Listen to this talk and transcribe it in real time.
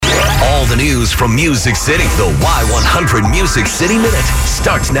All the news from Music City. The Y100 Music City Minute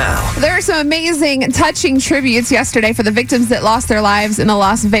starts now. There are some amazing, touching tributes yesterday for the victims that lost their lives in the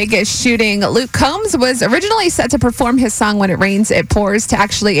Las Vegas shooting. Luke Combs was originally set to perform his song When It Rains, It Pours to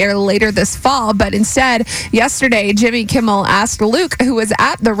actually air later this fall, but instead, yesterday, Jimmy Kimmel asked Luke, who was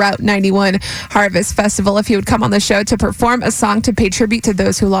at the Route 91 Harvest Festival, if he would come on the show to perform a song to pay tribute to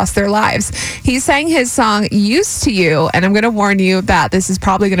those who lost their lives. He sang his song Used to You, and I'm going to warn you that this is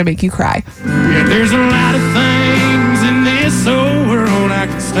probably going to make you cry. Yeah, there's a lot of things in this old world I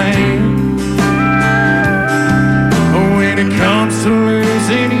can stand, but when it comes to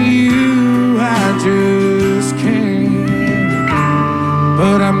losing you, I just can't.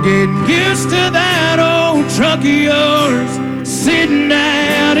 But I'm getting used to that old truck of yours sitting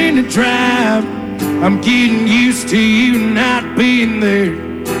out in the drive. I'm getting used to you not being there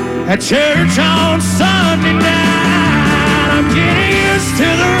at church on Sunday night. I'm getting used to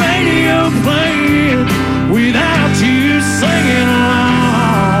the radio playing without you singing along.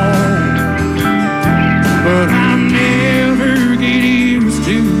 But I'll never get used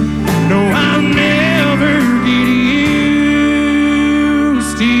to, no, I'll never get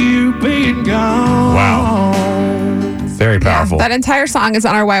used to you being gone. Wow. Very powerful. Yeah, that entire song is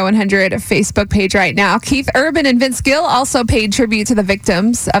on our Y100 Facebook page right now. Keith Urban and Vince Gill also paid tribute to the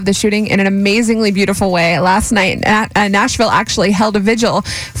victims of the shooting in an amazingly beautiful way. Last night, Nashville actually held a vigil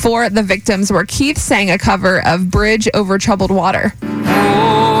for the victims where Keith sang a cover of Bridge Over Troubled Water.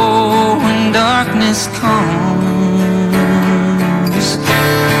 Oh, when darkness comes,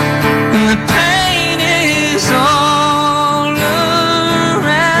 and the pain is all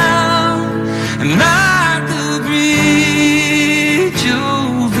around, and like a bridge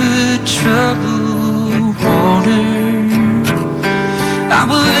over troubled water, I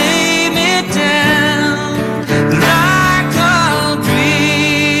will lay me down like a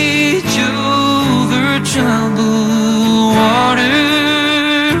bridge over troubled water.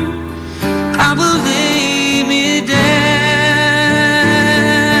 I will lay me down.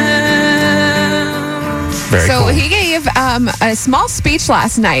 Very So cool. he gave a small speech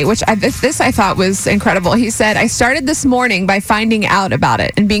last night, which this I thought was incredible. He said, I started this morning by finding out about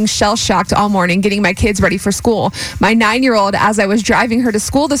it and being shell-shocked all morning, getting my kids ready for school. My 9-year-old, as I was driving her to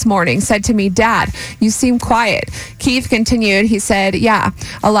school this morning, said to me, Dad, you seem quiet. Keith continued, he said, yeah,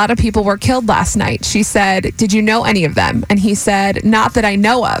 a lot of people were killed last night. She said, did you know any of them? And he said, not that I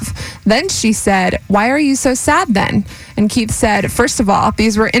know of. Then she said, why are you so sad then? And Keith said, first of all,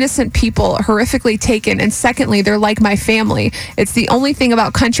 these were innocent people horrifically taken. And secondly, they're like my family. It's the only thing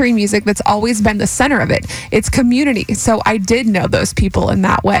about country music that's always been the center of it. It's community. So I did know those people in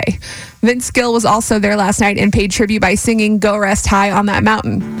that way. Vince Gill was also there last night and paid tribute by singing Go Rest High on That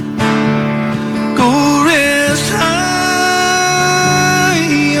Mountain. Go rest high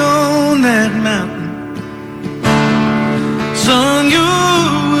on that mountain. Son, your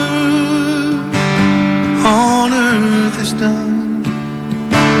word on earth is done.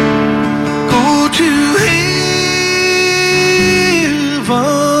 Go to heaven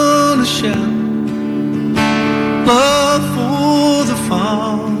to shout love for the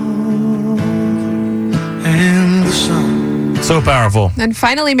Father and the Son. So powerful. And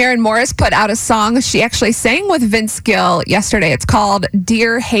finally, Maren Morris put out a song she actually sang with Vince Gill yesterday. It's called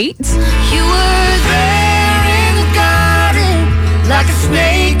Dear Hate. You were there in the garden, like a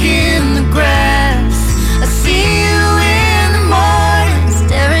snake in the grass. I see you in the morning,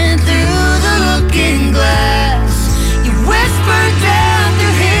 staring through the looking glass. You whisper down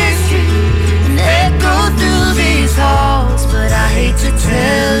through history and echo through these halls, but I hate to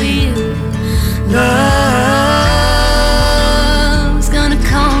tell you, love's gonna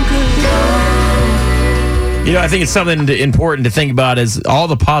conquer all. You know, I think it's something important to think about is all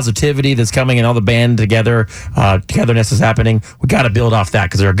the positivity that's coming and all the band togetherness is happening. We got to build off that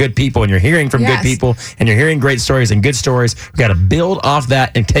because there are good people and you're hearing from good people and you're hearing great stories and good stories. We got to build off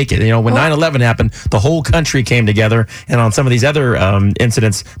that and take it. You know, when 9/11 happened, the whole country came together, and on some of these other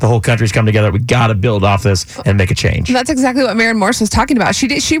incidents, the whole country's come together. We got to build off this and make a change. That's exactly what Maren Morris was talking about.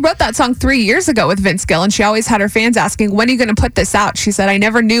 She wrote that song 3 years ago with Vince Gill, and she always had her fans asking, when are you going to put this out? She said, I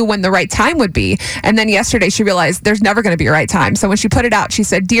never knew when the right time would be. And then yesterday she realized there's never going to be a right time. So when she put it out, she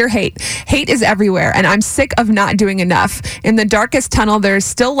said, Dear Hate, hate is everywhere, and I'm sick of not doing enough. In the darkest tunnel, there's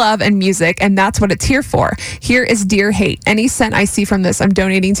still love and music, and that's what it's here for. Here is Dear Hate. Any cent I see from this, I'm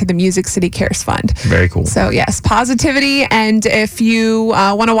donating to the Music City Cares Fund. Very cool. So yes, positivity. And if you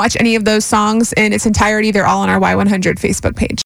want to watch any of those songs in its entirety, they're all on our Y100 Facebook page.